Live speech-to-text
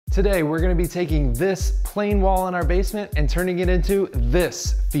Today, we're gonna be taking this plain wall in our basement and turning it into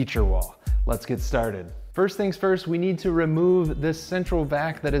this feature wall. Let's get started. First things first, we need to remove this central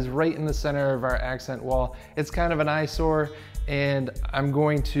vac that is right in the center of our accent wall. It's kind of an eyesore, and I'm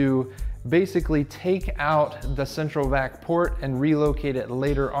going to basically take out the central vac port and relocate it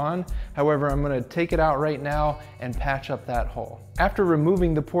later on. However, I'm gonna take it out right now and patch up that hole. After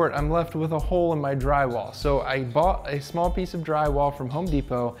removing the port, I'm left with a hole in my drywall. So I bought a small piece of drywall from Home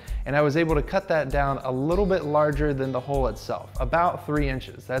Depot, and I was able to cut that down a little bit larger than the hole itself, about 3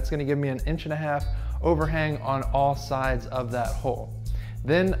 inches. That's gonna give me an 1.5 inch overhang on all sides of that hole.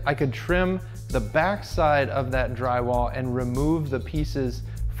 Then I could trim the back side of that drywall and remove the pieces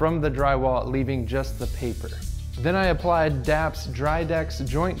from the drywall, leaving just the paper. Then I applied DAP's Drydex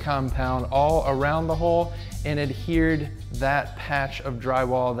joint compound all around the hole and adhered that patch of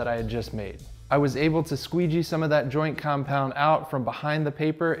drywall that I had just made. I was able to squeegee some of that joint compound out from behind the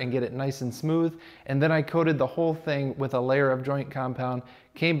paper and get it nice and smooth, and then I coated the whole thing with a layer of joint compound,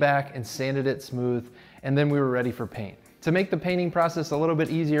 came back and sanded it smooth, and then we were ready for paint. To make the painting process a little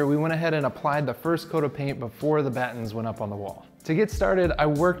bit easier, we went ahead and applied the first coat of paint before the battens went up on the wall. To get started, I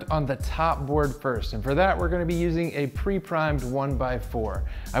worked on the top board first, and for that we're going to be using a pre-primed 1x4.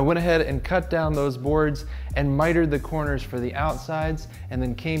 I went ahead and cut down those boards and mitered the corners for the outsides, and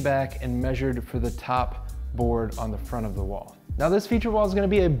then came back and measured for the top board on the front of the wall. Now this feature wall is going to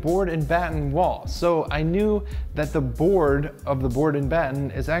be a board and batten wall, so I knew that the board of the board and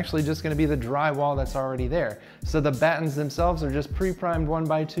batten is actually just going to be the drywall that's already there. So the battens themselves are just pre-primed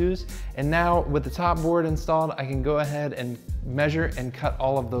 1x2s, and now with the top board installed, I can go ahead and measure and cut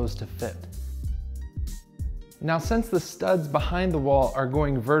all of those to fit. Now since the studs behind the wall are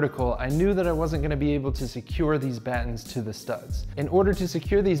going vertical, I knew that I wasn't going to be able to secure these battens to the studs. In order to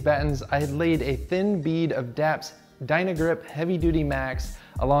secure these battens, I had laid a thin bead of DAP's Dynagrip Heavy Duty Max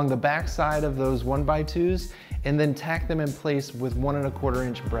along the back side of those 1x2s, and then tack them in place with 1.25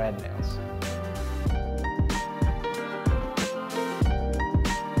 inch brad nails.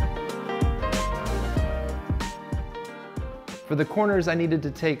 For the corners, I needed to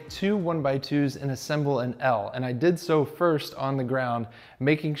take 2 1x2s and assemble an L, and I did so first on the ground,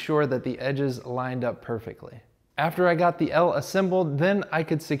 making sure that the edges lined up perfectly. After I got the L assembled, then I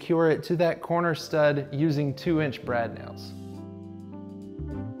could secure it to that corner stud using 2-inch brad nails.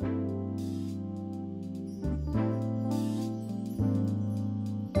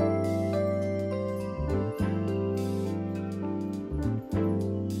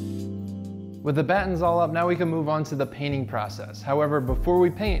 With the battens all up, now we can move on to the painting process. However, before we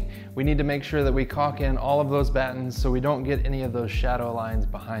paint, we need to make sure that we caulk in all of those battens so we don't get any of those shadow lines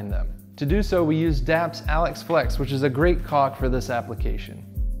behind them. To do so, we use DAP's Alex Flex, which is a great caulk for this application.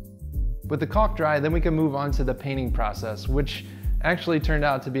 With the caulk dry, then we can move on to the painting process, which actually turned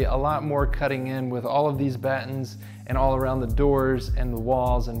out to be a lot more cutting in with all of these battens and all around the doors and the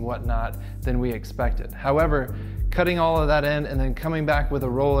walls and whatnot than we expected. However, cutting all of that in and then coming back with a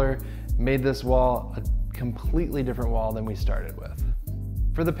roller made this wall a completely different wall than we started with.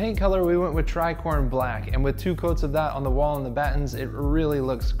 For the paint color, we went with tricorn black, and with 2 coats of that on the wall and the battens, it really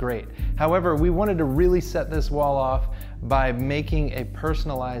looks great. However, we wanted to really set this wall off by making a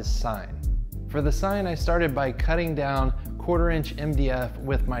personalized sign. For the sign, I started by cutting down 1/4 inch MDF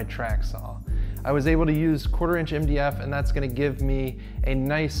with my track saw. I was able to use 1/4 inch MDF, and that's going to give me a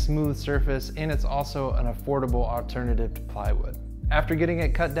nice smooth surface, and it's also an affordable alternative to plywood. After getting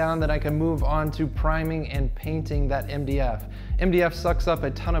it cut down, then I can move on to priming and painting that MDF. MDF sucks up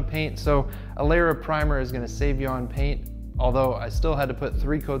a ton of paint, so a layer of primer is going to save you on paint, although I still had to put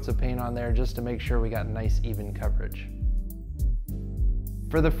 3 coats of paint on there just to make sure we got nice even coverage.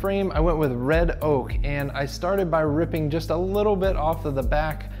 For the frame, I went with red oak, and I started by ripping just a little bit off of the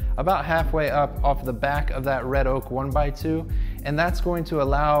back, about halfway up off the back of that red oak 1x2, and that's going to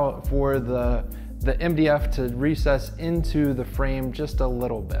allow for the MDF to recess into the frame just a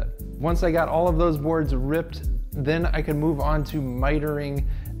little bit. Once I got all of those boards ripped, then I could move on to mitering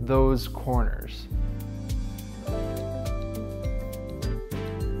those corners.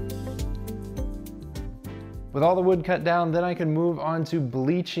 With all the wood cut down, then I can move on to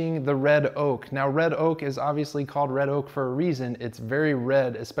bleaching the red oak. Now, red oak is obviously called red oak for a reason. It's very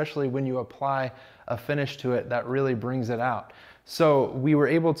red, especially when you apply a finish to it that really brings it out. So we were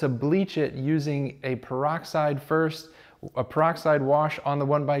able to bleach it using a peroxide first, a peroxide wash on the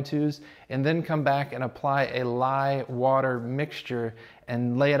 1x2s, and then come back and apply a lye water mixture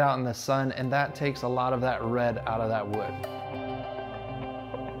and lay it out in the sun, and that takes a lot of that red out of that wood.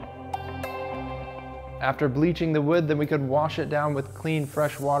 After bleaching the wood, then we could wash it down with clean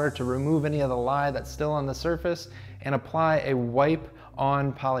fresh water to remove any of the lye that's still on the surface and apply a wipe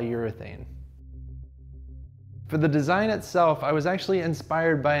on polyurethane. For the design itself, I was actually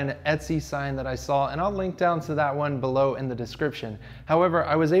inspired by an Etsy sign that I saw, and I'll link down to that one below in the description. However,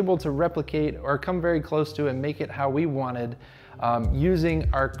 I was able to replicate or come very close to and make it how we wanted using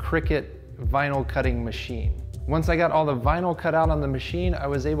our Cricut vinyl cutting machine. Once I got all the vinyl cut out on the machine, I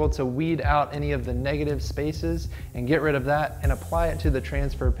was able to weed out any of the negative spaces and get rid of that and apply it to the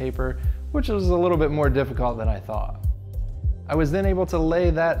transfer paper, which was a little bit more difficult than I thought. I was then able to lay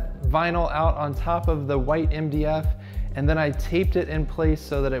that vinyl out on top of the white MDF, and then I taped it in place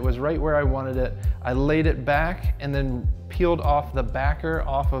so that it was right where I wanted it. I laid it back and then peeled off the backer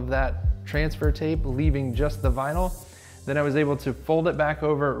off of that transfer tape, leaving just the vinyl. Then I was able to fold it back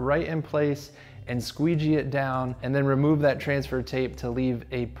over right in place and squeegee it down, and then remove that transfer tape to leave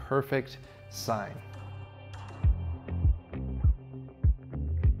a perfect sign.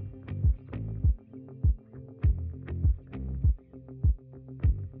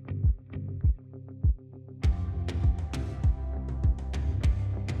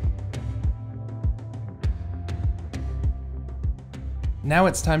 Now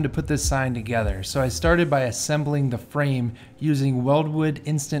it's time to put this sign together. So I started by assembling the frame using Weldwood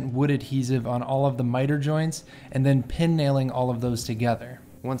instant wood adhesive on all of the miter joints, and then pin nailing all of those together.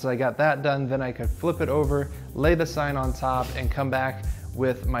 Once I got that done, then I could flip it over, lay the sign on top, and come back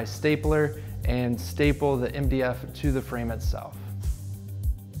with my stapler and staple the MDF to the frame itself.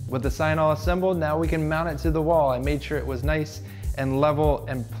 With the sign all assembled, now we can mount it to the wall. I made sure it was nice and level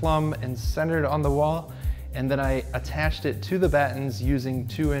and plumb and centered on the wall, and then I attached it to the battens using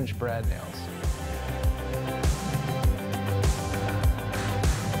 2-inch brad nails.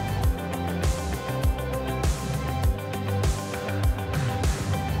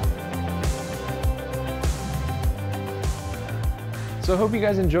 So I hope you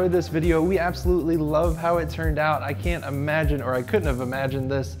guys enjoyed this video. We absolutely love how it turned out. I can't imagine, or I couldn't have imagined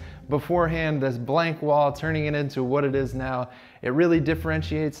this beforehand, this blank wall turning it into what it is now. It really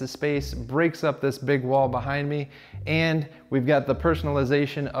differentiates the space, breaks up this big wall behind me, and we've got the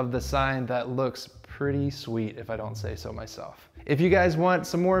personalization of the sign that looks pretty sweet, if I don't say so myself. If you guys want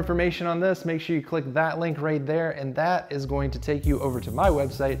some more information on this, make sure you click that link right there, and that is going to take you over to my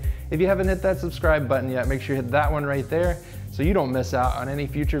website. If you haven't hit that subscribe button yet, make sure you hit that one right there so you don't miss out on any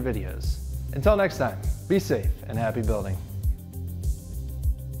future videos. Until next time, be safe and happy building.